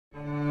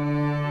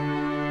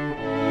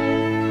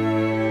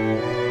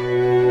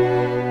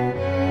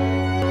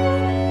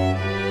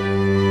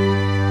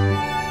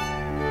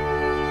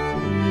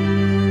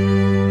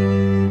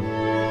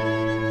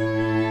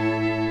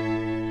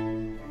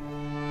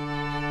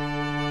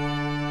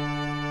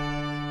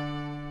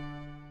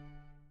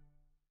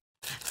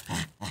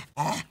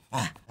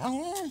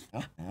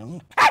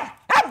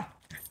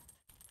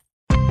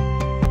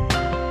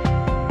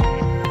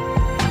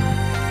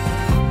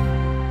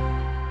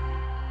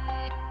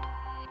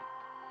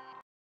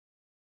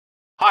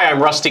Hi, I'm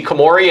Rusty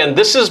Komori, and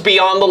this is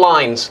Beyond the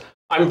Lines.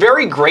 I'm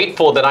very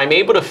grateful that I'm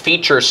able to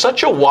feature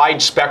such a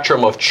wide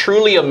spectrum of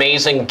truly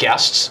amazing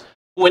guests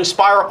who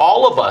inspire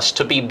all of us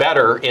to be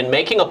better in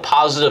making a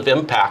positive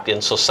impact in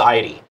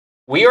society.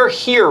 We are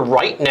here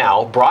right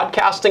now,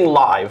 broadcasting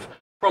live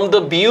from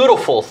the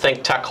beautiful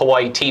ThinkTech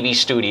Hawaii TV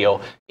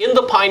studio in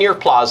the Pioneer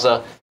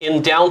Plaza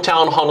in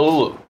downtown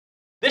Honolulu.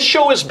 This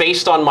show is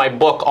based on my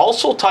book,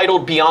 also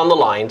titled Beyond the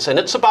Lines, and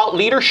it's about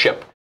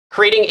leadership,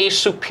 creating a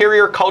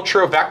superior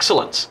culture of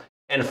excellence,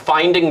 and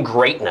finding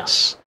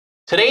greatness.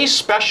 Today's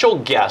special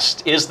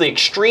guest is the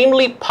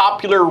extremely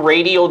popular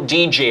radio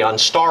DJ on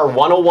Star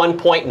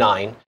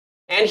 101.9,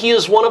 and he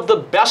is one of the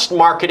best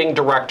marketing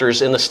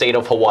directors in the state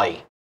of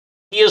Hawaii.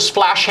 He is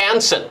Flash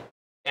Hansen,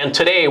 and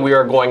today we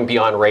are going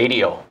beyond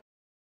radio.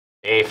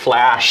 Hey,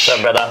 Flash. What's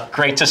up, brother?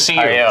 Great to see you.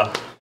 How are you?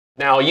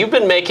 Now, you've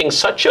been making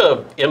such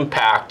an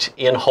impact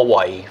in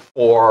Hawaii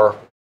for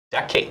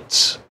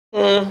decades.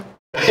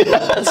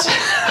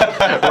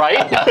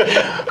 Right?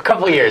 A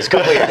couple years. No,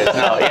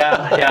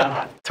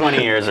 yeah,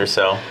 20 years or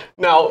so.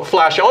 Now,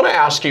 Flash, I want to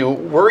ask you,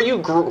 where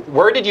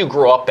did you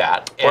grow up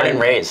at? Born and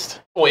raised.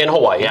 Oh, in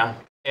Hawaii? Yeah.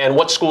 And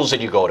what schools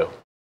did you go to?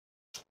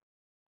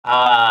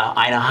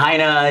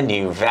 Aina,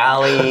 New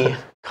Valley,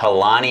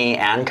 Kalani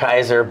and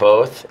Kaiser,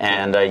 both,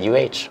 and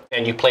UH.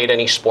 And you played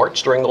any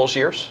sports during those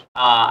years?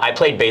 I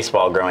played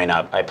baseball growing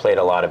up. I played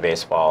a lot of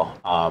baseball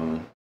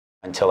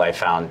until I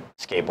found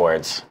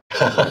skateboards.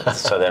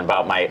 So then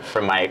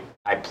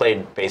I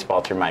played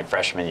baseball through my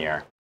freshman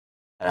year,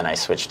 and then I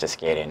switched to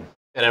skating.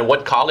 And then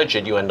what college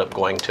did you end up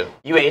going to?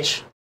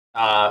 UH,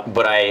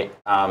 but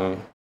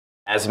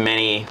as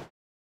many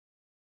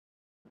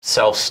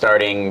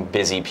self-starting,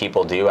 busy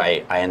people do,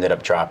 I ended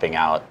up dropping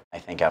out, I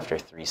think, after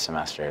 3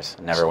 semesters.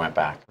 Never went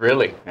back.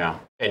 Really? Yeah.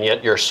 And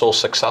yet you're so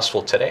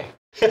successful today.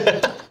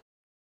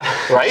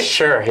 Right?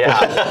 Sure,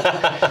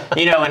 yeah.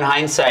 You know, in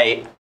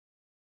hindsight,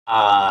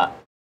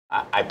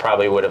 I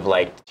probably would have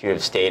liked to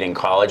have stayed in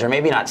college, or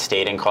maybe not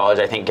stayed in college.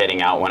 I think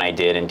getting out when I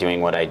did and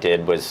doing what I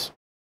did was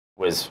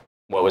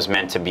what was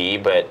meant to be.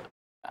 But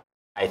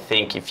I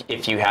think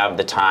if you have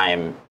the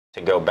time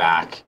to go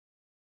back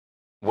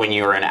when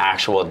you're an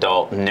actual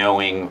adult,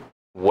 knowing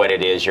what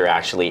it is you're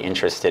actually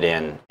interested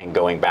in and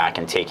going back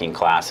and taking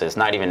classes,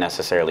 not even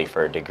necessarily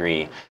for a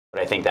degree,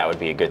 but I think that would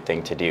be a good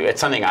thing to do. It's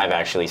something I've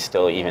actually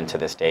still, even to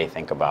this day,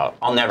 think about.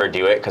 I'll never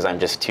do it because I'm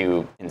just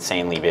too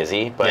insanely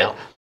busy, but yeah.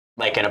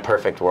 Like in a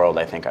perfect world,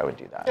 I think I would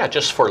do that. Yeah,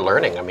 just for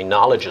learning. I mean,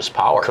 knowledge is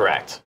power.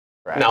 Correct.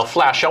 Now,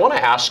 Flash, I want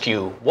to ask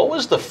you, what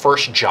was the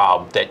first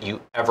job that you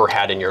ever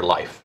had in your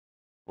life?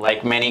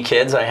 Like many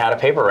kids, I had a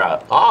paper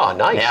route. Ah,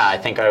 nice. Yeah, I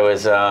think I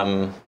was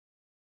 11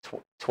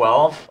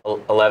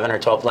 or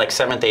 12, like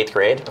 7th, 8th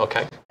grade.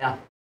 Okay. Yeah.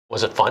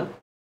 Was it fun?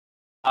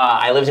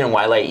 I lived in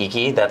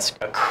Waialaiki. That's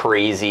a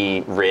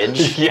crazy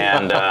ridge. Yeah.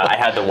 And I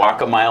had to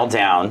walk a mile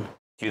down,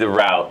 do the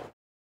route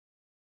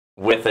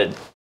with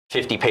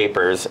 50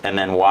 papers, and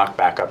then walk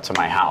back up to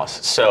my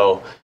house.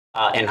 So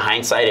in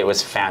hindsight, it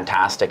was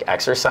fantastic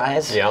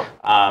exercise. Yeah.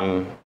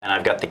 And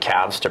I've got the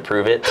calves to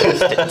prove it to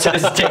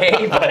this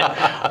day. But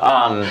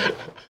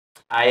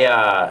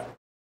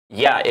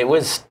yeah, it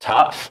was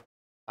tough.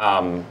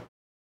 I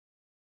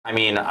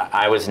mean,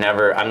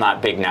 I'm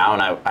not big now,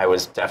 and I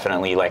was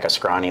definitely like a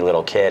scrawny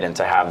little kid, and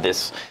to have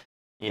this,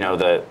 you know,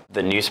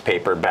 the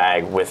newspaper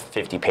bag with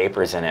 50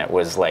 papers in it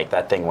was like,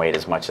 that thing weighed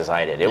as much as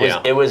I did.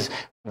 It was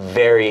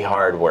very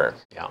hard work.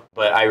 Yeah.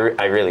 But I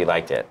really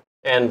liked it.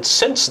 And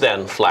since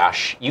then,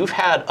 Flash, you've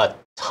had a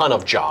ton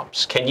of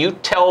jobs. Can you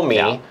tell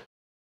me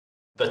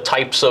the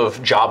types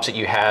of jobs that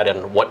you had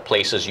and what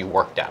places you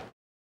worked at?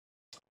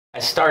 I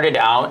started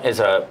out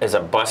as a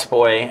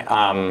busboy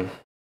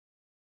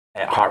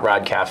at Hot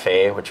Rod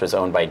Cafe, which was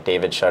owned by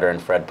David Shutter and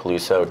Fred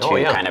Peluso,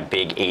 two kind of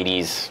big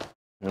 80s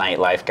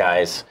nightlife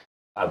guys,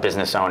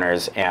 business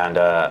owners. And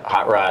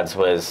Hot Rods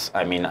was,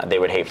 I mean, they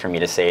would hate for me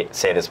to say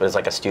this, but it's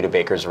like a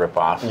Studebaker's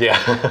ripoff. Yeah.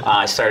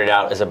 I started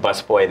out as a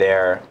busboy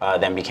there,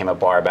 then became a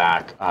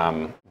barback.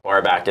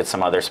 Barback did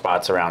some other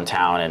spots around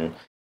town, and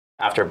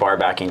after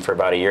barbacking for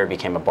about a year,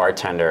 became a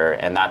bartender.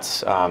 And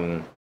that's,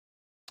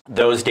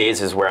 those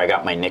days is where I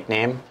got my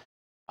nickname.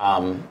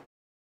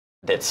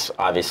 That's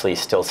obviously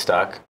still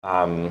stuck,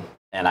 and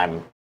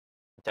I'm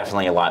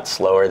definitely a lot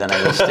slower than I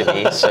used to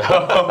be. So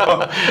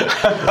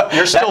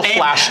you're still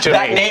Flash to me.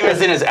 That name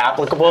isn't as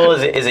applicable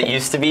as it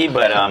used to be,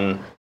 but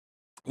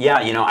yeah,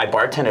 you know, I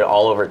bartended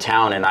all over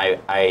town, and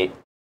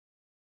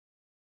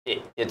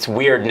it's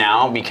weird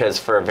now because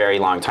for a very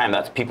long time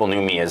people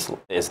knew me as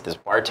this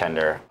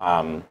bartender,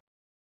 and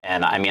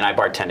I mean, I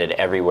bartended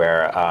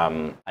everywhere.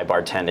 I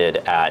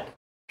bartended at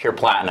Pure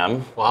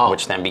Platinum,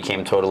 which then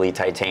became Totally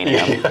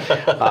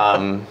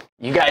Titanium.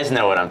 You guys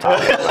know what I'm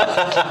talking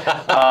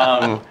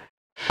about.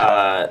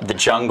 The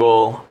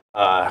Jungle,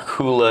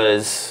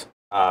 Hula's,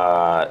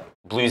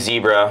 Blue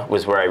Zebra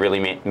was where I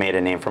really made a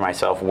name for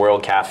myself.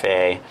 World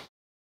Cafe,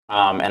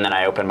 and then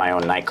I opened my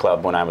own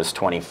nightclub when I was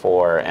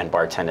 24 and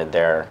bartended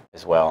there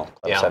as well,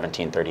 Club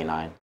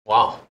 1739.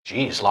 Wow,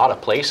 geez, a lot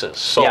of places.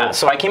 So yeah,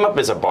 so I came up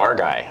as a bar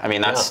guy. I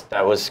mean,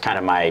 that was kind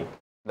of my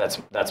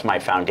that's my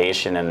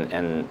foundation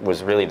and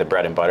was really the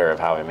bread and butter of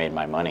how I made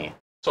my money.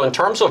 So in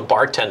terms of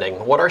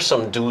bartending, what are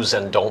some do's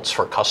and don'ts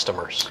for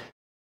customers?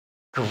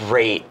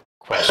 Great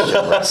question,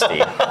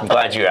 Rusty. I'm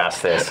glad you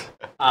asked this.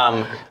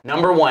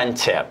 Number one,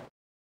 tip.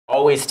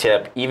 Always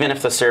tip. Even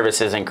if the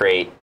service isn't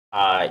great,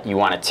 you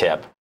want to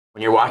tip.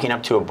 When you're walking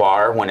up to a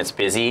bar when it's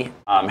busy,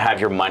 have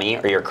your money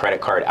or your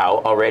credit card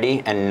out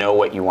already and know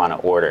what you want to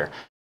order.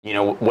 You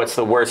know, what's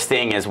the worst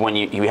thing is when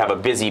you have a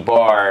busy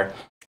bar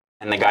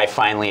and the guy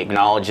finally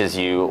acknowledges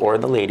you, or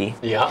the lady,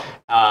 yeah,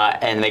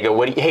 and they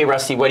go, hey,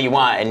 Rusty, what do you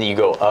want? And you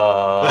go,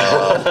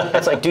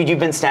 it's like, dude, you've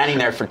been standing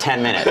there for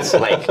 10 minutes.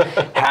 Like,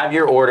 have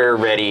your order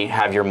ready,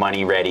 have your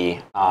money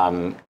ready,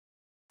 and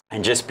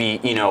just be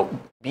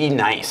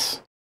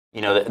nice.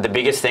 You know, the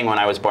biggest thing when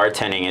I was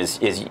bartending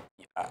is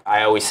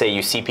I always say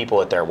you see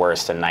people at their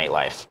worst in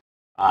nightlife.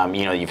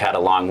 You know, you've had a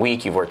long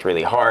week, you've worked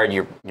really hard,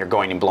 you're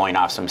going and blowing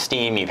off some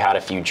steam, you've had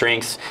a few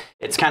drinks.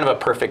 It's kind of a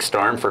perfect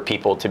storm for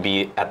people to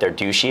be at their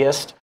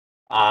douchiest.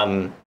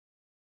 And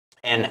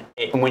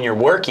when you're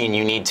working,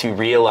 you need to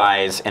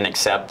realize and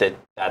accept that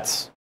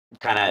that's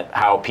kind of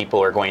how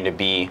people are going to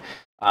be.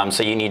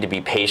 So you need to be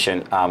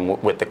patient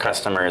with the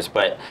customers.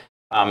 But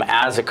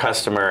as a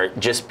customer,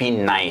 just be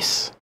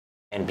nice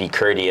and be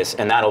courteous,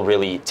 and that'll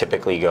really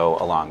typically go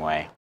a long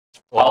way.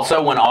 Well,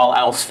 also, when all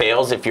else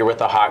fails, if you're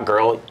with a hot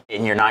girl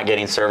and you're not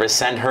getting service,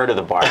 send her to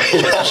the bar.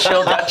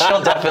 she'll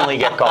definitely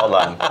get called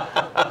on.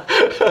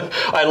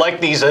 I like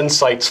these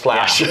insights,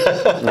 Flash.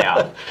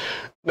 Yeah.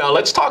 Now,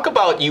 let's talk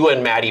about you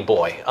and Matty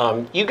Boy.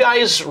 You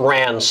guys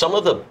ran some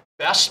of the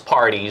best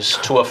parties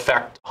to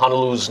affect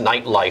Honolulu's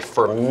nightlife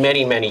for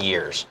many, many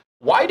years.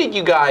 Why did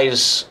you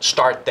guys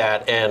start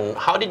that, and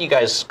how did you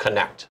guys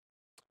connect?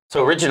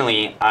 So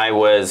originally, I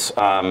was...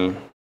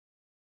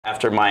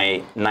 after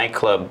my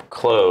nightclub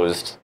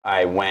closed,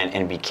 I went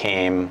and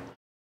became,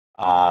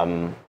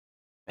 and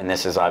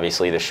this is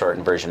obviously the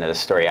shortened version of the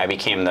story, I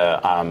became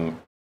the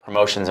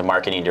promotions and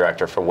marketing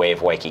director for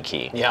Wave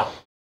Waikiki. Yeah.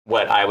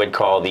 What I would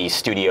call the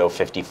Studio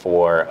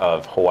 54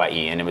 of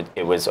Hawaii. And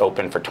it was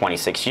open for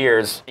 26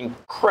 years,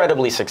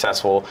 incredibly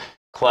successful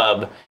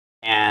club.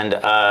 And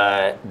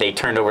they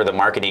turned over the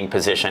marketing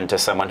position to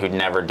someone who'd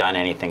never done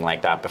anything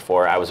like that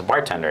before. I was a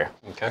bartender.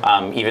 Okay.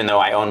 Even though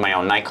I owned my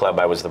own nightclub,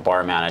 I was the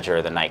bar manager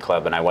of the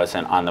nightclub, and I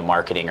wasn't on the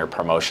marketing or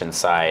promotion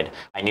side.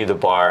 I knew the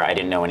bar. I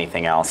didn't know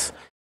anything else.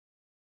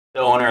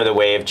 The owner of the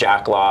Wave,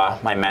 Jack Law,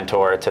 my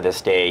mentor to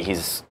this day,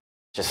 he's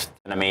just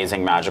an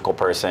amazing, magical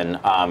person.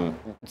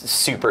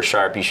 Super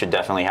sharp. You should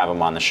definitely have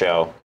him on the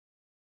show.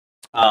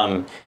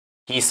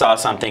 He saw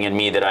something in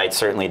me that I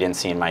certainly didn't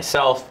see in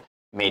myself.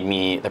 Made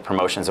me the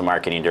promotions and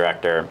marketing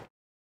director.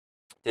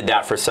 Did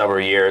that for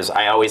several years.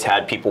 I always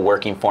had people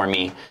working for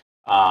me.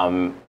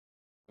 And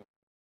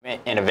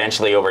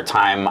eventually, over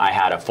time, I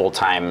had a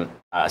full-time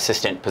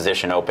assistant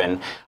position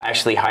open. I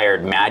actually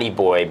hired Matty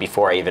Boy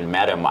before I even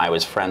met him. I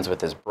was friends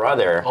with his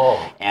brother.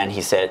 Oh. And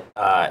he said,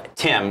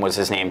 Tim was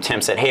his name. Tim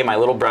said, hey, my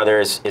little brother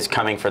is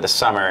coming for the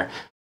summer.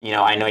 You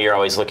know, I know you're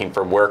always looking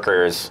for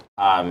workers.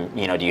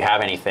 You know, do you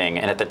have anything?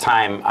 And at the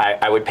time,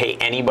 I would pay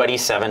anybody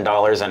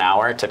 $7 an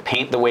hour to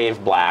paint the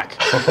Wave black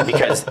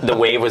because the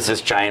Wave was this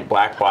giant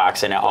black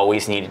box and it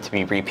always needed to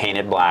be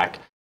repainted black.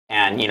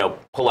 And, you know,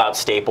 pull out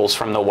staples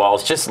from the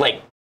walls, just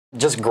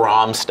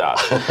Grom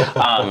stuff.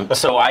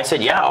 So I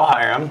said, yeah, I'll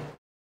hire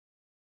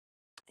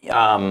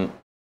him.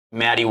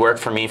 Matty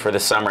worked for me for the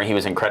summer. He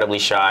was incredibly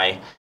shy,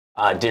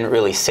 didn't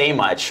really say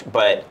much,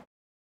 but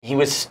he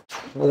was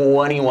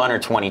 21 or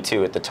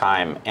 22 at the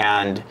time,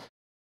 and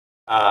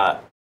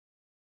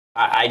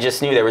I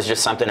just knew there was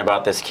just something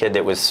about this kid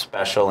that was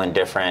special and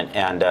different,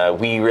 and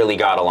we really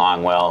got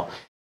along well.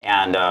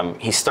 And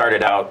he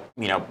started out,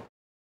 you know,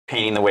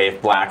 painting the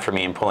Wave black for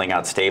me and pulling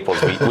out staples,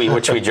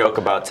 which we joke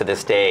about to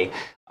this day,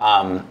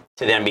 to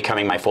then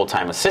becoming my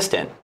full-time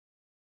assistant.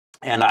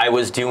 And I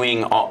was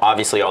doing,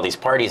 obviously, all these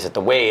parties at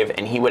the Wave,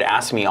 and he would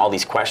ask me all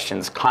these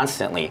questions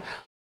constantly.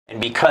 And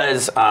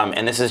because,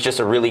 and this is just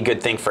a really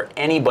good thing for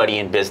anybody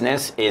in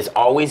business, is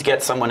always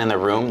get someone in the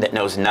room that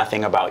knows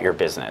nothing about your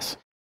business.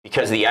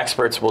 Because the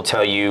experts will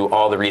tell you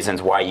all the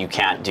reasons why you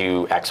can't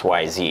do X,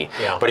 Y, Z.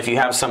 Yeah. But if you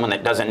have someone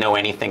that doesn't know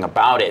anything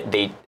about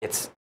it,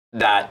 it's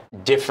that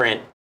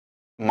different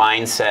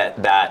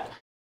mindset, that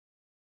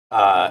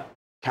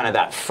kind of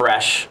that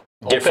fresh,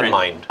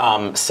 different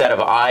set of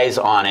eyes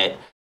on it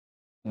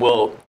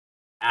will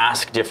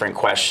ask different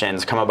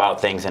questions, come about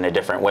things in a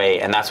different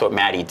way. And that's what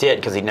Matty did,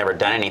 because he'd never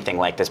done anything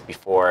like this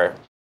before.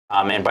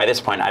 And by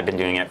this point, I'd been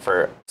doing it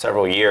for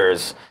several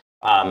years.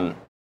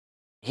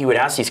 He would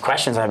ask these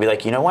questions, and I'd be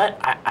like, you know what?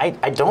 I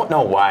don't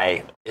know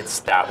why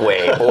it's that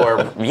way.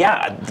 Or,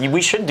 yeah,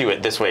 we should do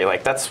it this way.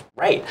 Like, that's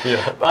right.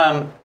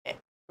 Yeah.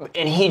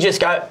 And he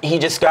just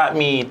got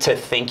me to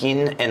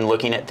thinking and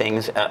looking at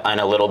things in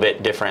a little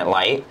bit different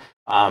light.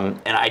 And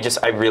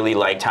I really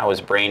liked how his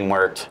brain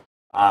worked.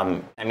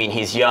 I mean,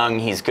 he's young,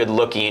 he's good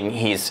looking,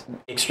 he's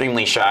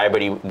extremely shy,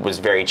 but he was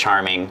very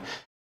charming.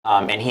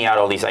 and he had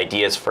all these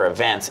ideas for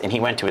events, and he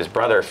went to his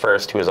brother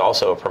first, who was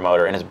also a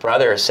promoter, and his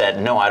brother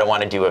said, no, I don't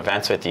want to do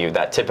events with you,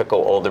 that typical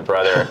older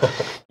brother,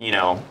 you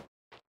know,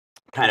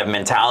 kind of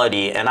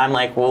mentality. And I'm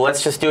like, well,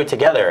 let's just do it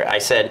together. I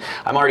said,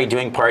 I'm already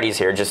doing parties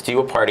here, just do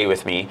a party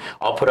with me,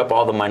 I'll put up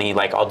all the money,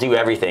 like, I'll do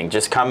everything,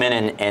 just come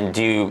in and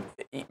do.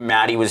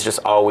 Maddie was just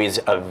always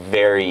a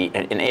very,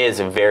 and is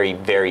a very,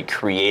 very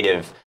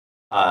creative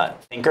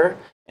thinker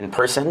in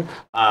person,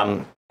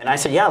 and I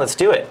said, yeah, let's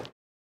do it.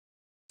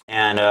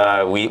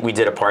 And we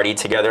did a party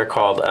together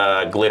called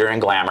Glitter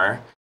and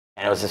Glamour,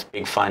 and it was this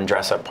big fun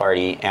dress-up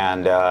party,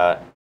 and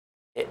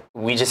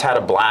we just had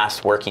a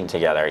blast working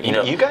together. You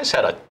know, you guys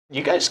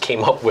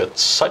came up with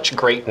such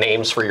great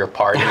names for your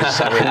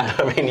parties.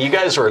 I mean, you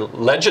guys were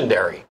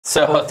legendary.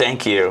 So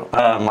thank you.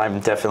 I'm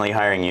definitely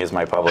hiring you as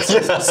my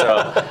publicist.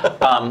 So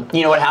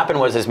you know, what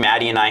happened was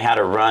Maddie and I had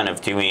a run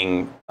of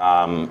doing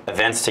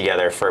events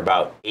together for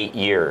about 8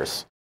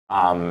 years.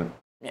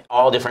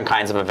 All different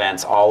kinds of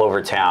events all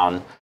over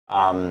town.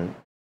 And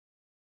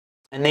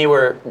they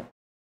were,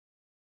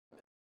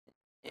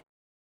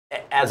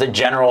 as a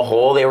general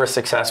whole, they were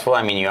successful.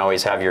 I mean, you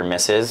always have your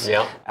misses.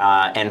 Yeah.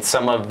 And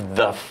some of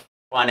the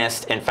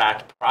funnest, in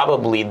fact,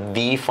 probably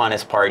the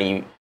funnest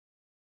party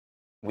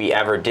we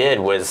ever did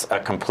was a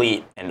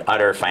complete and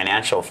utter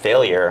financial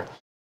failure.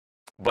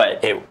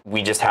 But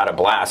we just had a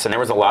blast. And there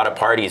was a lot of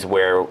parties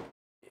where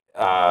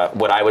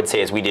what I would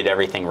say is we did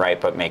everything right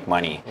but make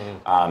money.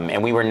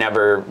 And we were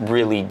never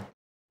really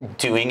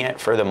doing it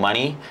for the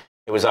money.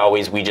 It was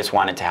always, we just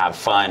wanted to have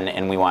fun,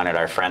 and we wanted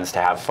our friends to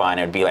have fun.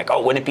 It would be like,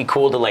 oh, wouldn't it be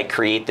cool to like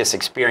create this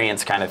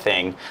experience kind of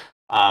thing.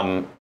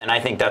 And I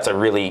think that's a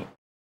really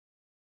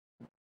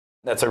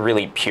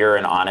pure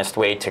and honest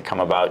way to come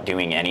about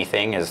doing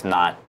anything, is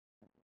not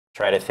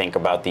try to think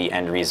about the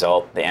end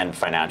result, the end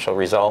financial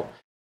result.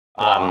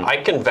 I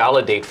can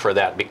validate for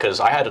that, because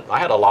I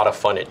had a lot of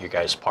fun at you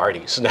guys'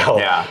 parties. Now,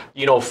 yeah.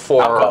 You know,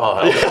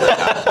 for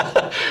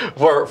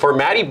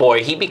Matty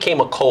Boy, he became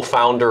a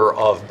co-founder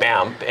of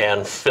BAMP,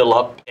 and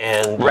Philip,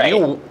 and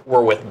you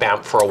were with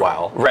BAMP for a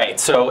while. Right.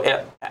 So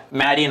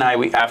Maddie and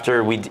I,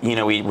 after we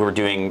were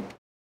doing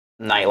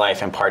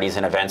nightlife and parties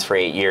and events for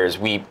 8 years,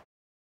 we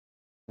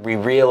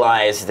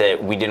realized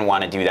that we didn't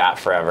want to do that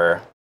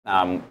forever.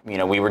 You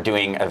know, we were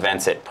doing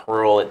events at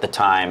Pearl at the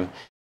time,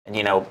 and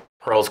you know,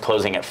 Pearl's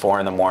closing at 4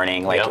 in the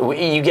morning. Like,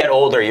 you get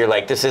older, you're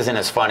like, this isn't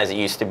as fun as it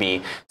used to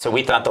be. So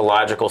we thought the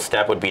logical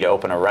step would be to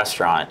open a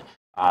restaurant,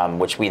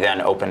 which we then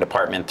opened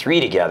Apartment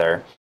 3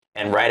 together.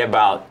 And right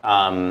about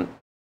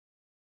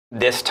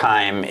this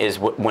time is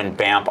when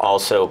BAMP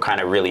also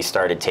kind of really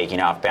started taking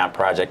off. BAMP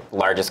Project,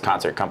 largest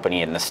concert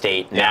company in the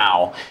state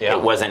now. Yeah.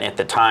 It wasn't at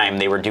the time.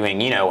 They were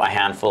doing, you know, a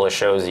handful of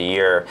shows a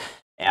year.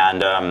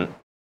 And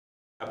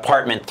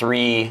Apartment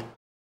 3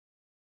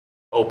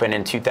 opened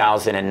in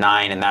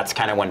 2009, and that's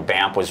kind of when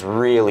BAMP was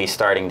really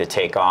starting to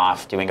take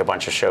off, doing a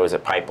bunch of shows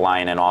at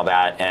Pipeline and all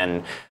that.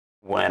 And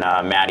when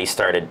Maddie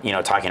started, you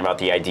know, talking about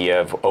the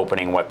idea of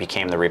opening what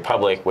became the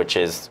Republic, which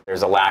is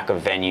there's a lack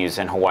of venues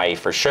in Hawaii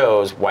for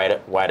shows, why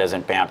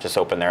doesn't BAMP just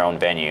open their own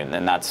venue? And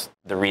then that's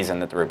the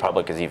reason that the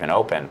Republic is even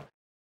open.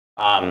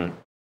 And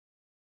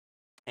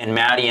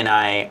Maddie and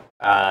I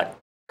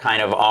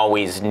kind of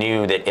always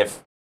knew that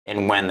if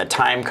and when the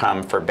time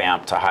come for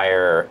BAMP to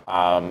hire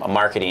a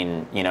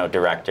marketing, you know,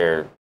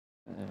 director,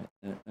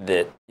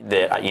 that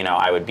you know,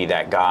 I would be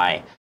that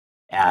guy.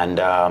 And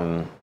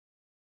I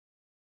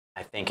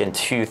think in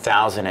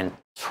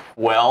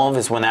 2012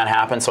 is when that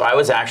happened. So I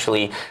was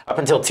actually, up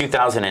until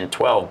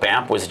 2012,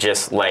 BAMP was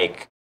just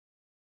like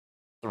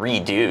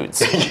 3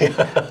 dudes.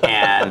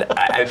 And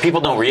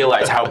people don't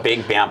realize how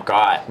big BAMP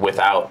got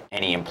without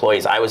any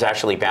employees. I was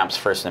actually BAMP's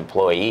first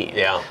employee,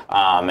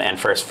 and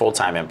first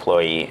full-time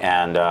employee.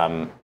 And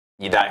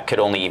that could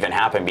only even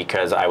happen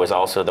because I was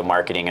also the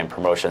marketing and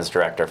promotions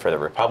director for the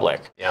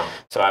Republic. Yeah.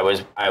 So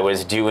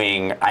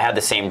I had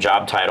the same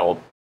job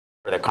title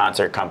for the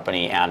concert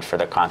company and for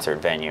the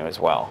concert venue as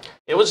well.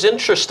 It was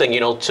interesting, you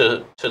know,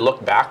 to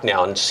look back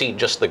now and see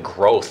just the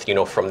growth, you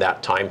know, from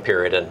that time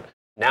period. And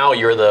now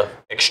you're the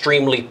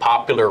extremely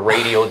popular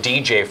radio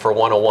DJ for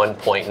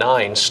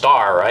 101.9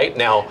 Star, right?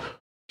 Now,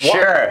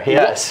 sure,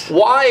 yes.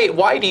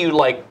 Why do you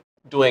like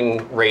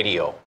doing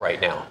radio right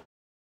now?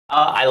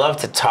 I love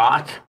to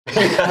talk.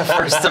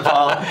 First of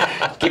all,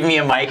 give me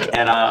a mic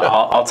and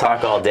I'll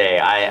talk all day.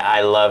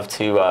 I love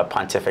to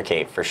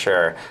pontificate for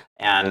sure.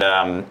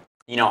 And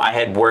you know, I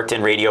had worked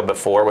in radio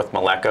before with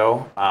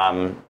Maleko,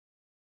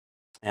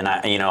 and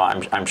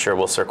I'm sure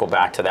we'll circle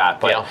back to that.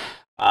 But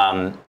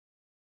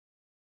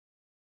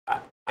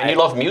and you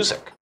love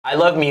music. I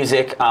love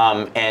music,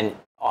 and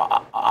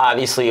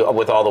obviously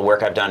with all the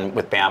work I've done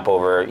with BAMP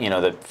over, you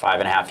know, the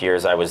 5.5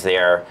 years I was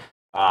there,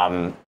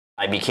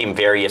 I became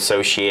very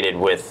associated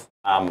with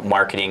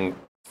marketing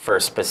for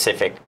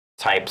specific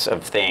types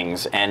of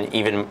things, and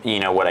even, you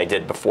know, what I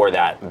did before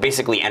that,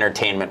 basically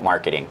entertainment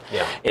marketing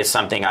is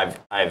something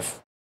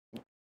I've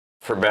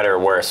for better or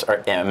worse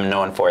am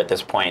known for at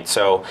this point.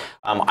 So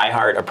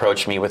iHeart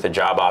approached me with a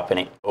job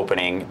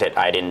opening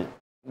that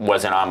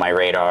wasn't on my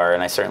radar,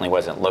 and I certainly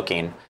wasn't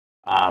looking.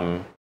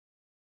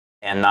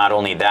 And not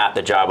only that,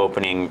 the job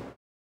opening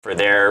for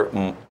their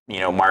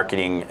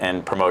marketing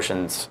and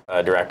promotions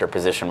director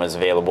position was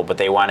available, but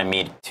they wanted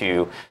me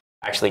to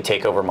actually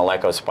take over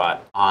Maleko's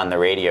spot on the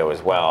radio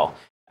as well.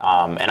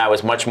 And I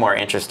was much more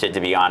interested, to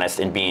be honest,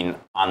 in being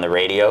on the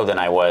radio than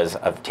I was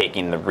of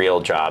taking the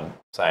real job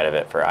side of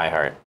it for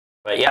iHeart.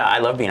 But yeah, I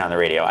love being on the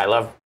radio. I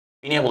love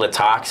being able to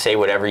talk, say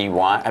whatever you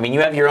want. I mean,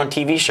 you have your own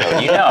TV show.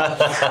 You know,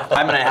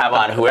 I'm going to have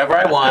on whoever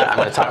I want. I'm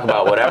going to talk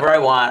about whatever I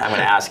want. I'm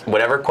going to ask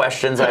whatever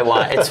questions I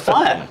want. It's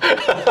fun.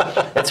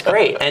 It's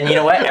great. And you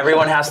know what?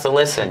 Everyone has to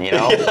listen, you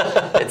know.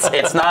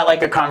 It's not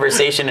like a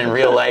conversation in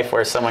real life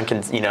where someone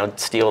can,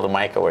 steal the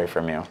mic away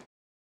from you.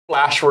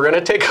 Flash, we're going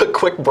to take a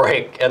quick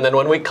break, and then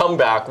when we come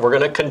back, we're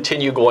going to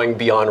continue going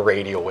beyond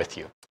radio with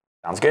you.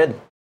 Sounds good.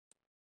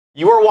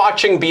 You are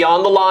watching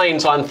Beyond the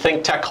Lines on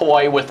ThinkTech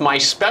Hawaii with my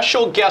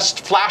special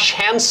guest, Flash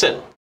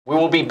Hansen. We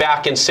will be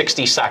back in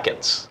 60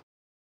 seconds.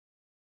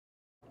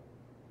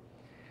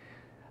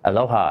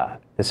 Aloha,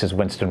 this is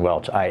Winston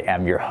Welch. I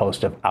am your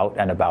host of Out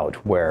and About,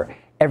 where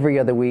every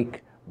other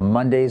week,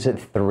 Mondays at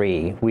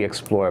 3, we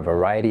explore a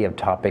variety of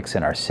topics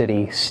in our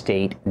city,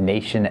 state,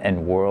 nation,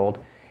 and world,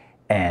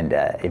 and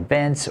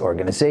events,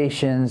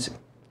 organizations,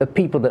 the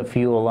people that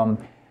fuel them.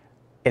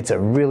 It's a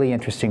really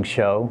interesting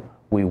show.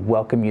 We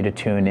welcome you to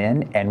tune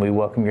in, and we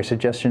welcome your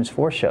suggestions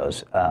for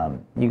shows.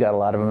 You got a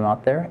lot of them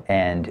out there,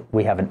 and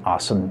we have an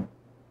awesome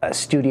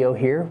studio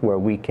here where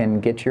we can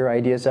get your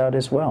ideas out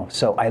as well.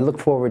 So I look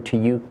forward to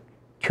you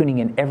tuning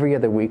in every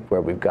other week,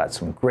 where we've got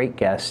some great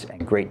guests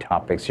and great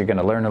topics. You're going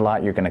to learn a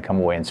lot. You're going to come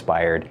away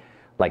inspired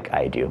like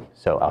I do.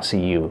 So I'll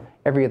see you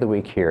every other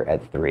week here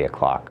at 3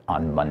 o'clock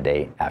on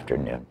Monday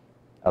afternoon.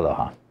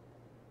 Aloha.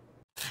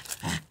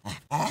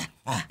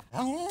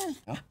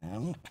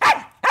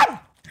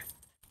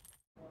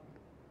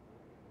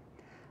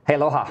 Hey,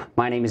 aloha.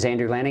 My name is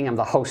Andrew Lanning. I'm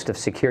the host of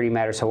Security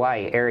Matters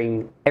Hawaii,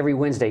 airing every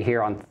Wednesday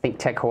here on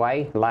ThinkTech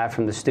Hawaii, live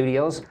from the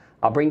studios.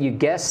 I'll bring you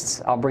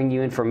guests. I'll bring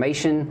you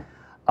information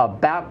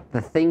about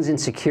the things in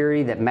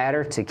security that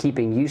matter to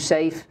keeping you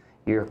safe,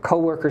 your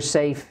coworkers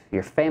safe,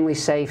 your family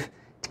safe,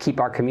 to keep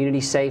our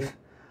community safe.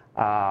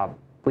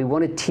 We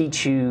want to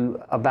teach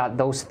you about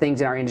those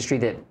things in our industry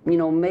that,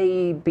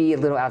 may be a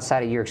little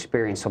outside of your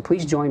experience. So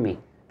please join me,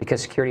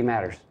 because security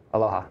matters.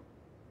 Aloha.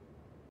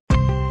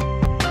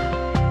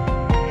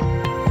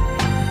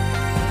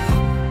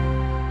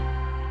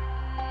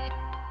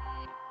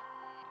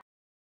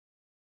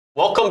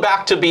 Welcome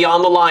back to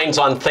Beyond the Lines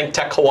on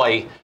ThinkTech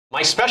Hawaii.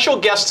 My special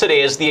guest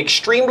today is the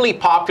extremely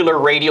popular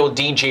radio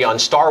DJ on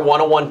Star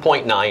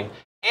 101.9,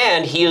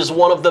 and he is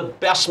one of the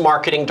best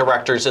marketing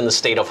directors in the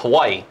state of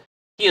Hawaii.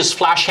 He is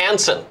Flash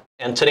Hansen,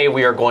 and today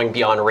we are going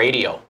beyond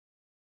radio.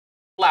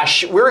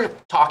 Flash, we're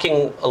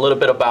talking a little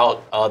bit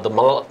about the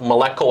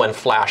Maleko and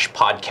Flash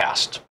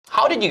podcast.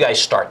 How did you guys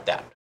start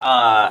that?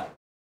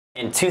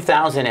 In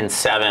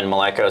 2007,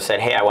 Maleko said,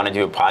 hey, I want to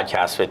do a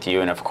podcast with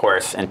you. And of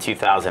course, in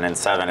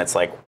 2007, it's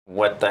like,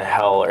 what the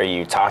hell are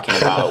you talking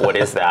about? What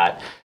is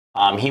that?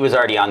 He was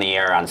already on the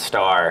air on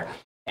Star.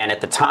 And at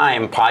the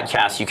time,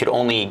 podcasts, you could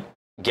only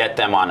get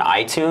them on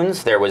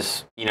iTunes. There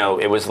was,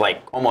 it was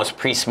like almost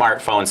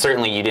pre-smartphone.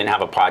 Certainly you didn't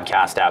have a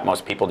podcast app.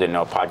 Most people didn't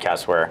know what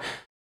podcasts were.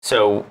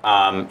 So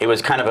it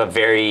was kind of a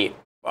very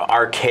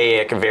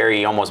archaic,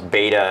 very almost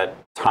beta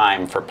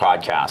time for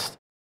podcasts.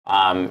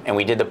 And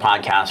we did the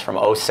podcast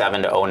from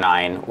 07 to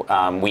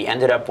 09. We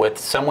ended up with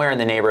somewhere in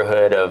the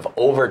neighborhood of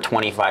over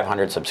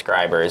 2,500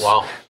 subscribers.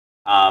 Wow.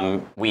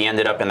 We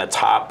ended up in the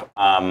top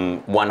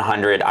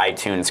 100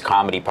 iTunes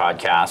comedy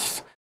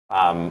podcasts,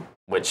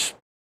 which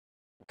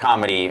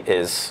comedy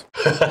is,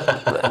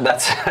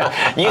 that's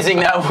using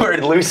that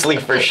word loosely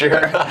for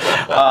sure.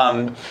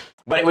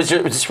 But it was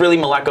just really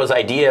Maleko's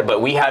idea,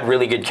 but we had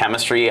really good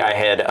chemistry. I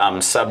had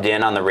subbed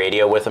in on the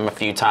radio with him a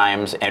few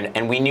times,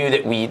 and we knew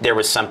that there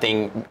was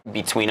something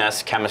between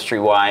us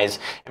chemistry-wise,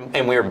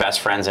 and we were best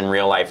friends in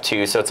real life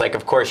too. So it's like,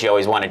 of course, you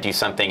always want to do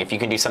something. If you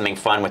can do something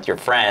fun with your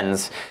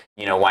friends,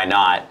 why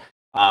not?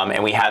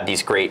 And we had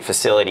these great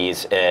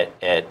facilities at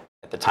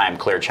the time,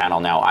 Clear Channel,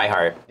 now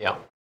iHeart. Yeah.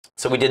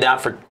 So we did that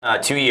for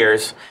 2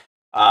 years.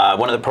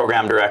 One of the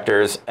program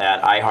directors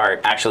at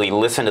iHeart actually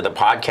listened to the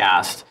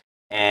podcast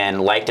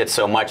and liked it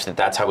so much that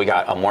that's how we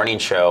got a morning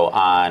show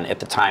on, at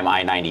the time,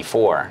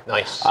 I-94.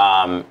 Nice.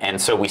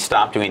 And so we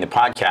stopped doing the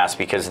podcast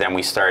because then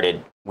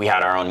we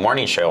had our own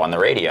morning show on the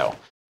radio.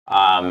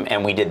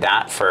 And we did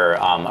that for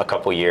a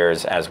couple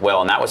years as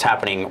well. And that was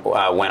happening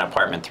when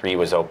Apartment 3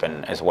 was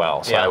open as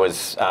well. So I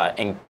was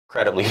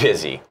incredibly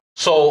busy.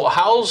 So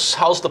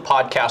how's the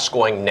podcast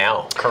going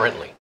now,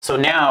 currently? So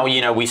now,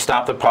 we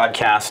stopped the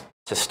podcast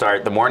to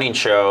start the morning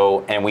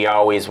show, and we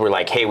always were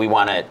like, hey, we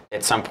want to,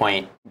 at some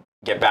point,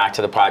 get back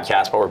to the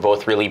podcast, but we're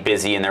both really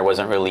busy and there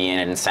wasn't really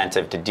an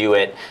incentive to do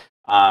it.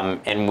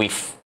 And we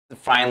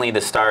finally,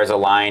 the stars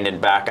aligned, and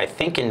back, I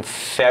think in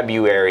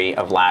February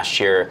of last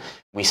year,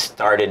 we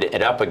started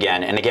it up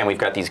again. And again, we've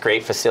got these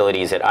great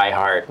facilities at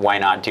iHeart. Why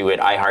not do it?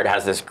 iHeart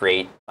has this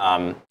great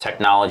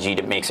technology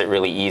that makes it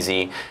really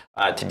easy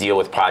to deal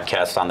with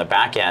podcasts on the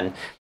back end.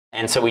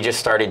 And so we just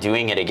started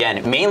doing it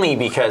again, mainly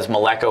because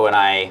Maleko and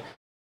I,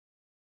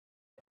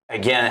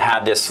 again,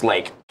 had this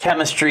like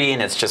chemistry,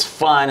 and it's just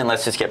fun, and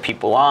let's just get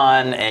people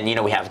on. And, you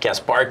know, we have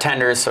guest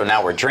bartenders, so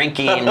now we're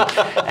drinking.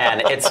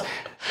 And it's,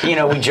 you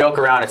know, we joke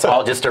around, it's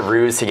all just a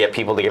ruse to get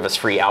people to give us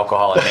free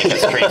alcohol and make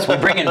us drinks. We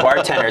bring in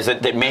bartenders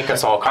that make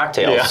us all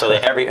cocktails, so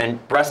that and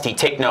Rusty,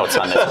 take notes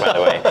on this, by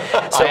the way.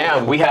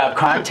 So we have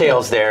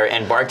cocktails there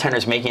and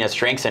bartenders making us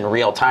drinks in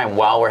real time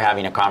while we're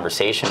having a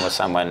conversation with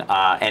someone,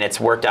 and it's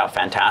worked out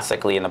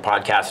fantastically. In the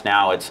podcast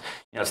now, it's,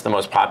 you know, it's the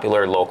most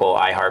popular local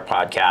iHeart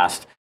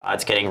podcast.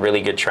 It's getting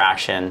really good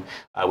traction.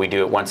 We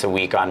do it once a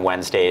week on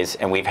Wednesdays,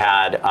 and we've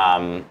had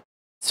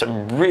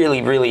some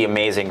really, really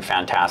amazing,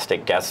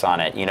 fantastic guests on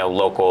it, you know,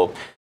 local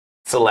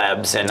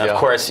celebs. And of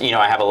course, you know,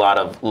 I have a lot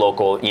of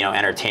local, you know,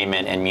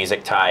 entertainment and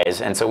music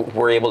ties. And so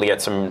we're able to get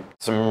some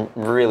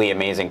really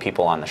amazing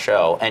people on the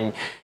show. And,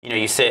 you know,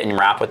 you sit and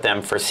rap with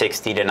them for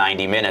 60 to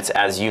 90 minutes,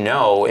 as you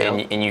know,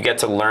 and you get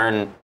to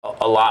learn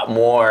a lot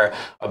more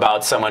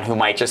about someone who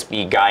might just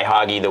be Guy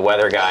Hoggy, the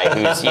weather guy,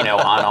 who's, you know,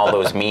 on all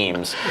those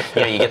memes.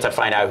 You know, you get to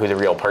find out who the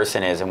real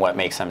person is and what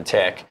makes them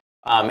tick.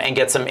 And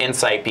get some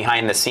insight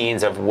behind the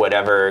scenes of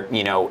whatever,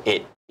 you know,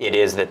 it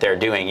is that they're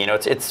doing. You know,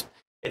 it's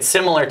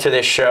similar to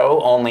this show,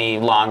 only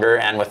longer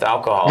and with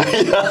alcohol,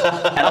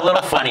 and a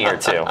little funnier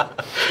too.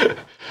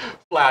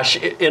 Flash,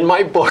 in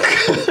my book,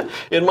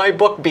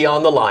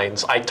 Beyond the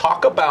Lines, I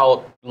talk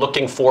about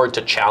looking forward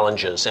to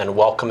challenges and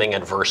welcoming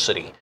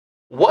adversity.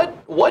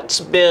 What's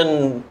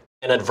been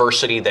an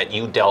adversity that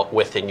you dealt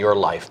with in your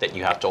life that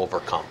you have to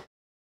overcome?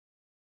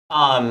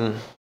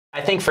 I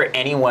think for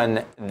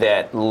anyone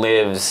that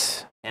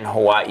lives in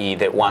Hawaii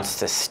that wants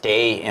to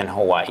stay in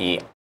Hawaii,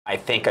 I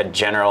think a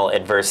general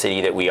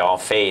adversity that we all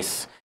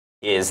face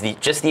is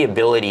just the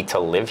ability to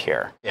live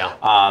here.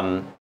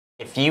 Yeah.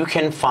 If you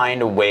can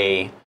find a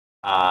way,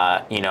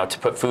 you know, to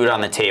put food on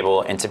the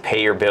table and to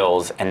pay your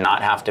bills and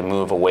not have to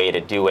move away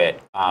to do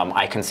it,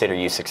 I consider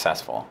you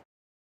successful.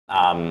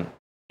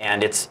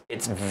 And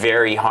it's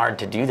very hard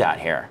to do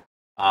that here.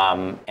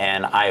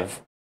 And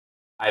I've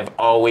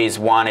always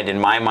wanted, in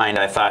my mind,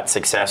 I thought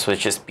success was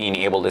just being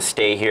able to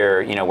stay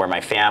here, you know, where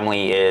my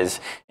family is,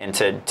 and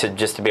to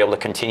just to be able to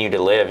continue to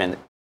live in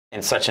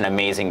such an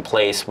amazing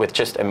place with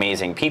just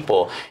amazing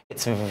people.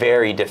 It's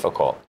very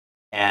difficult.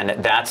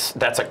 And that's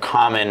a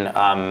common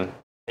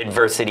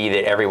adversity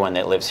that everyone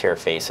that lives here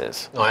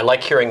faces. No, I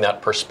like hearing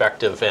that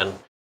perspective. And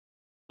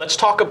let's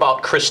talk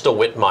about Krista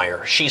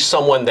Whitmire. She's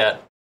someone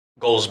that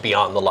goes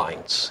beyond the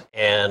lines.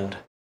 And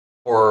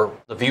for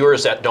the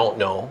viewers that don't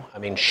know, I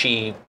mean,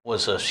 she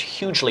was a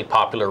hugely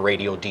popular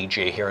radio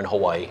DJ here in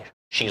Hawaii.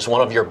 She's one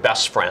of your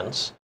best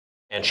friends,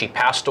 and she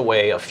passed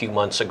away a few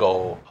months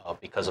ago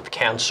because of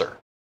cancer.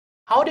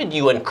 How did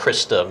you and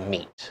Krista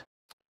meet?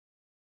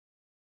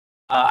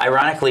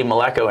 Ironically,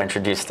 Maleko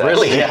introduced us.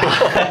 Really?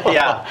 Yeah.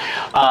 Yeah.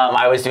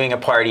 I was doing a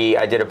party.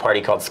 I did a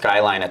party called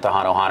Skyline at the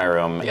Hanohana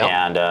Room,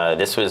 and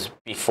this was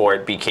before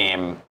it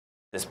became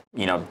this,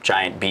 you know,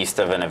 giant beast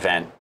of an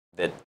event.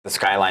 That the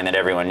Skyline that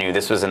everyone knew.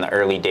 This was in the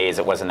early days.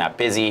 It wasn't that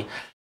busy.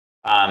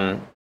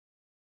 Maleko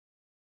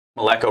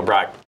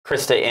brought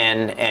Krista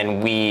in,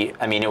 and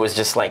I mean, it was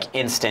just like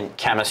instant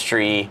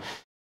chemistry.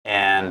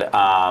 And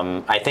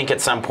I think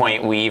at some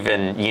point we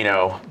even, you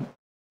know,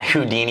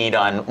 Houdini'd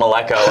on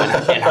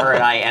Maleko, and her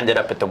and I ended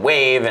up at the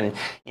Wave, and,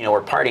 you know,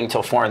 we're partying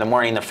till 4 in the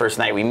morning. The first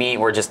night we meet,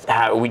 we just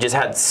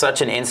had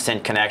such an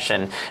instant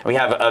connection. We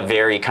have a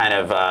very kind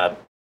of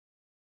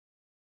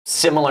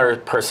similar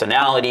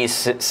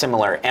personalities,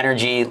 similar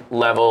energy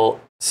level,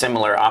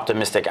 similar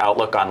optimistic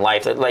outlook on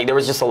life. Like, there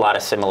was just a lot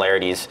of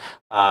similarities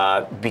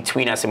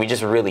between us, and we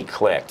just really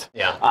clicked.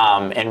 Yeah.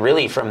 And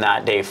really from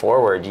that day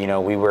forward, you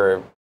know, we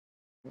were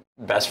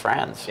best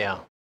friends. Yeah.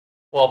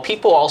 Well,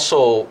 people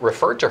also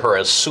referred to her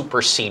as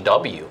Super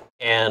CW,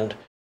 and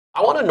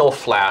I want to know,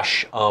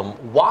 Flash,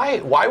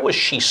 why was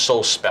she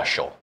so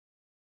special?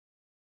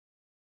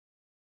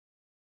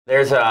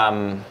 There's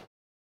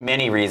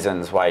many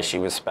reasons why she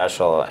was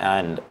special,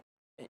 and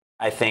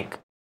I think,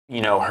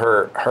 you know,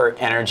 her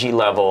energy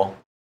level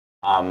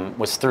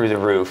was through the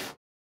roof,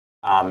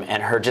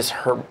 and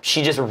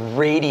she just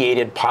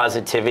radiated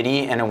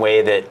positivity in a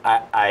way that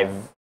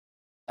I've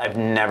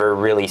never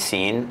really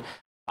seen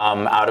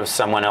out of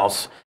someone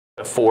else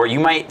before. You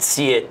might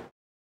see it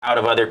out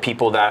of other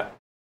people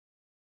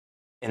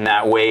in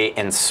that way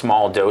in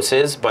small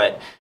doses, but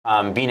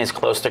being as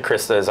close to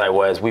Krista as I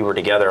was, we were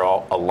together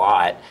a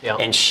lot. Yeah.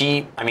 And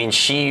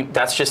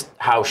that's just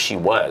how she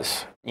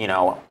was, you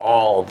know,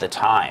 all the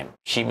time.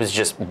 She was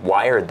just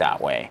wired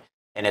that way.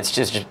 And it's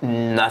just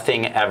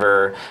nothing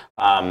ever.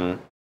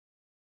 One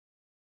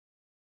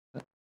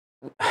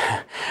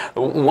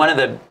of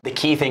the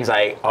key things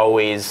I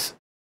always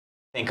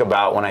think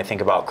about when I think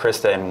about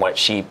Krista and what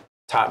she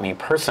taught me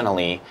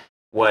personally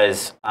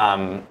was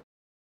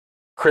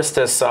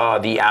Krista saw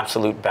the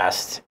absolute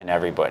best in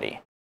everybody.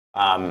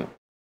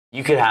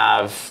 You could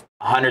have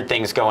 100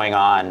 things going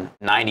on,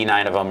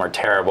 99 of them are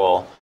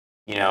terrible.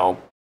 You know,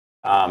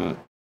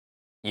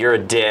 you're a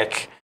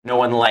dick. no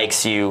one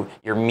likes you,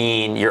 you're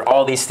mean, you're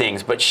all these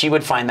things. But she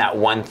would find that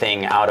one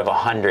thing out of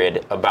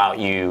 100 about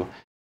you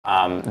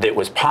that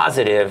was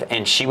positive,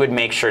 and she would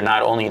make sure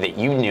not only that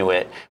you knew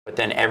it, but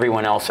then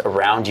everyone else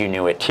around you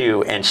knew it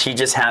too. And she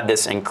just had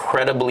this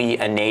incredibly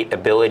innate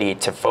ability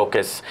to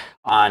focus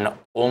on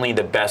only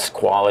the best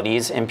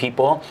qualities in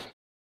people,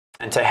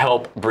 and to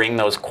help bring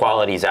those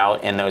qualities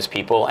out in those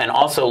people, and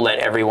also let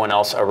everyone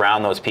else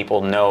around those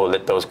people know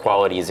that those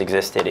qualities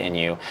existed in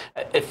you.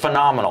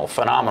 Phenomenal,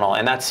 phenomenal.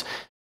 And that's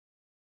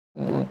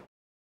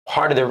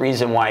part of the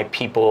reason why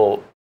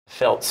people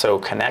felt so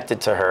connected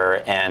to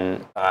her,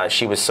 and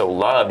she was so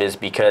loved, is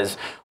because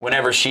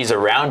whenever she's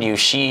around you,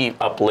 she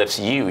uplifts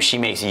you. She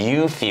makes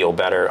you feel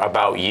better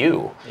about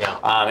you. Yeah.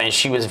 And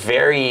she was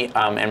very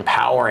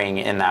empowering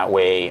in that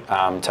way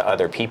to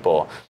other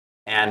people.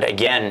 And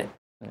again,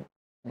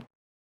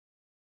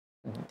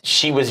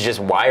 she was just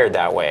wired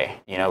that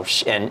way, you know,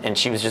 and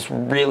she was just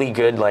really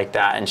good like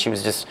that. And she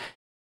was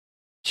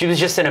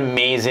just an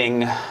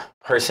amazing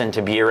person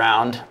to be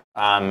around.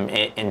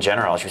 In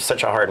general, she was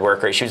such a hard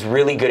worker. She was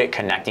really good at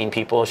connecting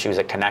people. She was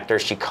a connector.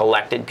 She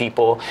collected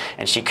people,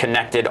 and she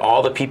connected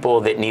all the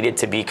people that needed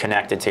to be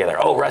connected together.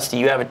 Oh, Rusty,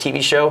 you have a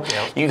TV show?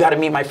 Yeah. You got to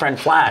meet my friend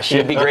Flash.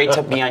 It'd be great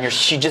to be on your.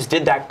 She just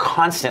did that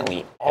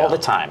constantly, all the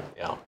time.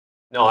 Yeah.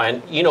 No,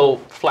 and you know,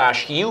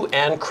 Flash, you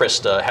and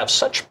Krista have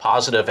such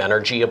positive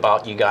energy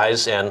about you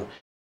guys, and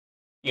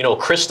you know,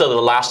 Krista, the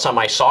last time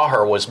I saw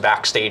her was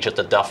backstage at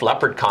the Def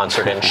Leppard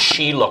concert, and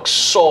she looked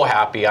so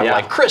happy. I'm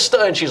like,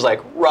 Krista, and she's like,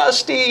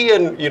 Rusty,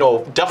 and you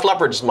know, Def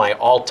Leppard's my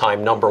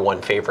all-time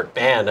 #1 favorite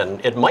band,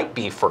 and it might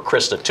be for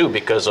Krista too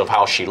because of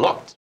how she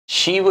looked.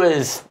 She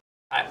was,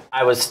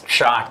 I was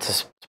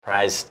shocked,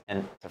 surprised,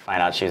 and to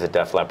find out she was a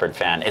Def Leppard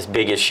fan, as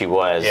big as she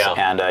was. Yeah.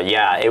 And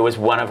yeah, it was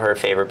one of her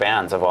favorite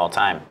bands of all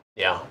time.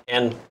 Yeah,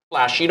 and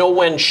Flash, you know,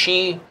 when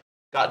she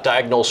got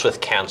diagnosed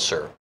with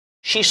cancer,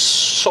 she's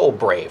so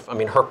brave. I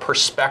mean, her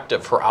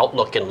perspective, her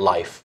outlook in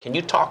life. Can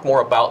you talk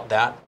more about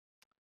that?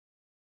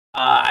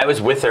 I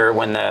was with her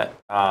when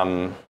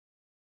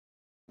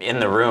in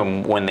the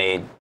room when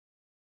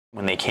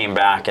they came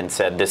back and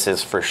said, this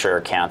is for sure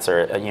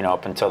cancer. You know,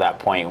 up until that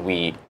point,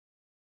 we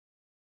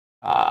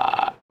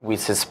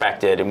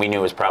suspected, and we knew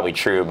it was probably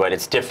true, but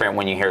it's different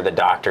when you hear the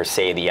doctor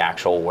say the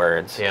actual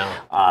words. Yeah.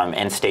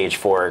 And stage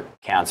 4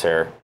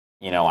 cancer,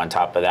 you know, on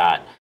top of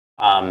that.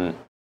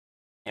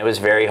 It was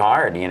very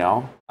hard, you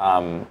know.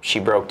 She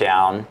broke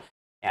down,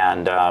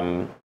 and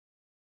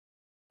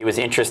it was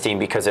interesting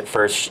because at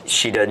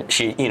first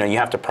you know, you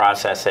have to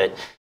process it,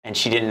 and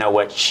she didn't know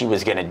what she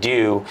was going to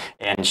do,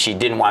 and she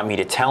didn't want me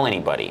to tell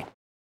anybody.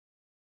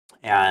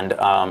 And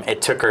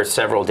it took her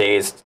several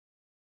days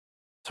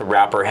to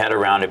wrap her head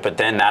around it, but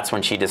then that's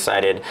when she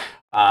decided,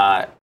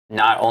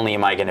 not only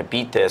am I going to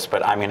beat this,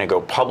 but I'm going to go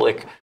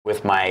public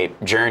with my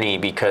journey,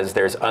 because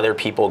there's other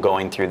people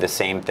going through the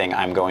same thing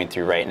I'm going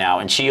through right now.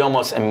 And she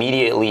almost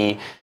immediately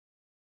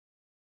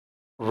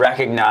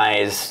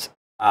recognized,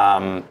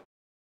 and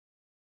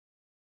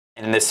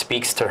this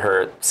speaks to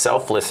her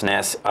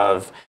selflessness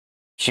of,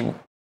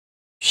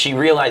 she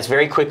realized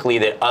very quickly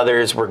that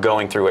others were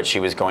going through what she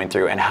was going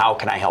through, and how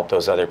can I help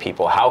those other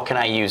people? How can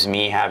I use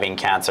me having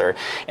cancer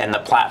and the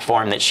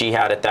platform that she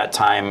had at that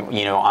time,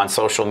 you know, on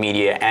social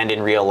media and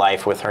in real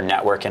life with her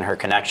network and her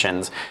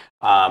connections.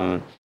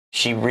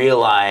 She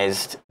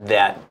realized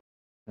that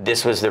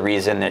this was the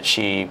reason that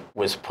she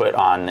was put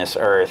on this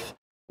earth,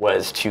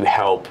 was to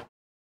help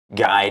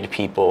guide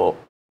people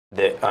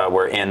that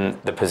were in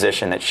the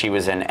position that she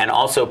was in, and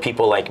also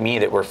people like me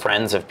that were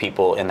friends of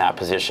people in that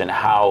position.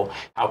 How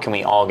can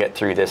we all get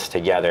through this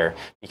together?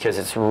 Because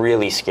it's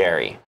really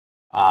scary.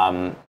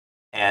 And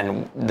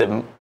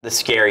the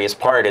scariest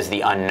part is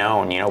the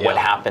unknown, you know, what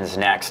happens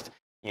next.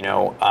 You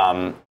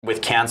know,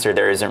 with cancer,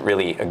 there isn't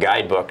really a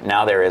guidebook.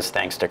 Now there is,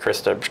 thanks to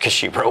Krista, because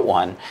she wrote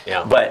one.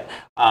 Yeah. But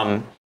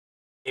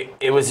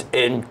it was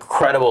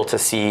incredible to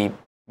see,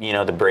 you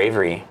know, the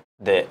bravery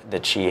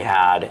that she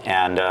had.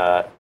 And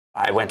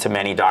I went to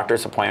many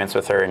doctor's appointments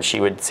with her, and she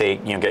would say,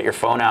 you know, get your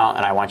phone out,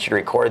 and I want you to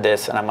record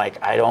this. And I'm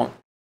like,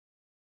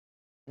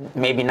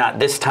 maybe not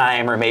this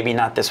time, or maybe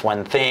not this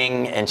one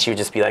thing. And she would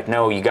just be like,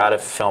 no, you got to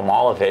film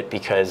all of it,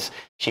 because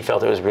she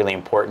felt it was really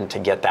important to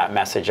get that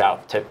message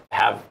out, to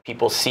have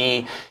people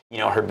see, you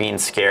know, her being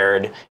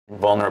scared and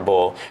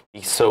vulnerable,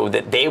 so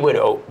that they would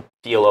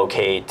feel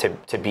okay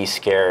to be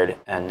scared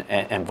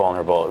and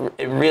vulnerable.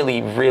 It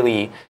really,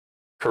 really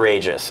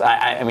courageous.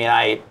 I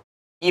mean,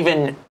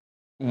 even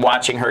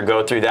watching her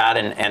go through that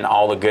and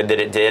all the good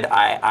that it did,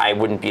 I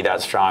wouldn't be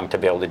that strong to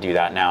be able to do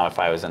that now if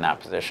I was in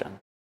that position.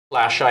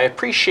 Flash, I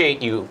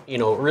appreciate you, you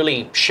know,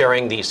 really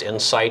sharing these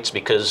insights,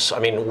 because, I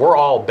mean, we're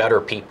all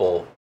better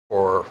people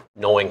for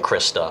knowing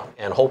Krista,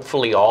 and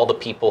hopefully all the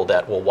people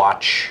that will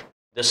watch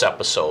this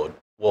episode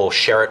will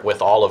share it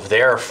with all of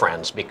their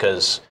friends,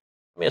 because,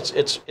 I mean,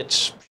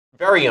 it's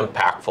Very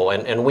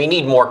impactful, and we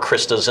need more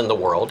Kristas in the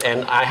world.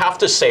 And I have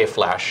to say,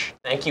 Flash,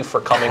 thank you for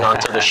coming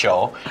onto the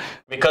show,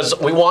 because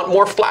we want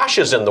more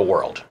Flashes in the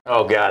world.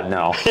 Oh God,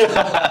 no.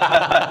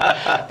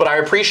 But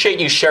I appreciate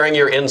you sharing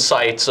your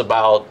insights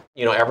about,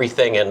 you know,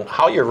 everything and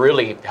how you're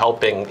really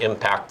helping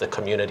impact the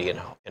community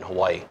in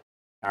Hawaii.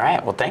 All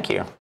right, well, thank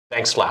you.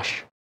 Thanks,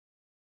 Flash.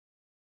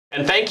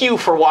 And thank you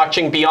for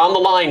watching Beyond the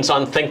Lines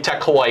on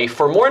ThinkTech Hawaii.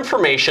 For more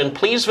information,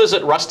 please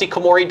visit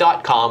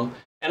rustykomori.com.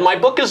 And my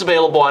book is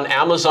available on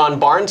Amazon,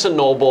 Barnes &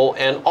 Noble,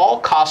 and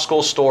all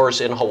Costco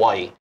stores in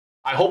Hawaii.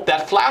 I hope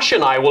that Flash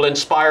and I will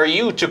inspire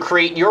you to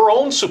create your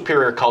own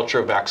superior culture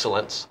of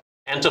excellence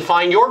and to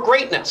find your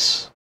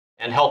greatness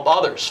and help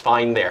others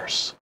find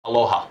theirs.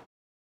 Aloha.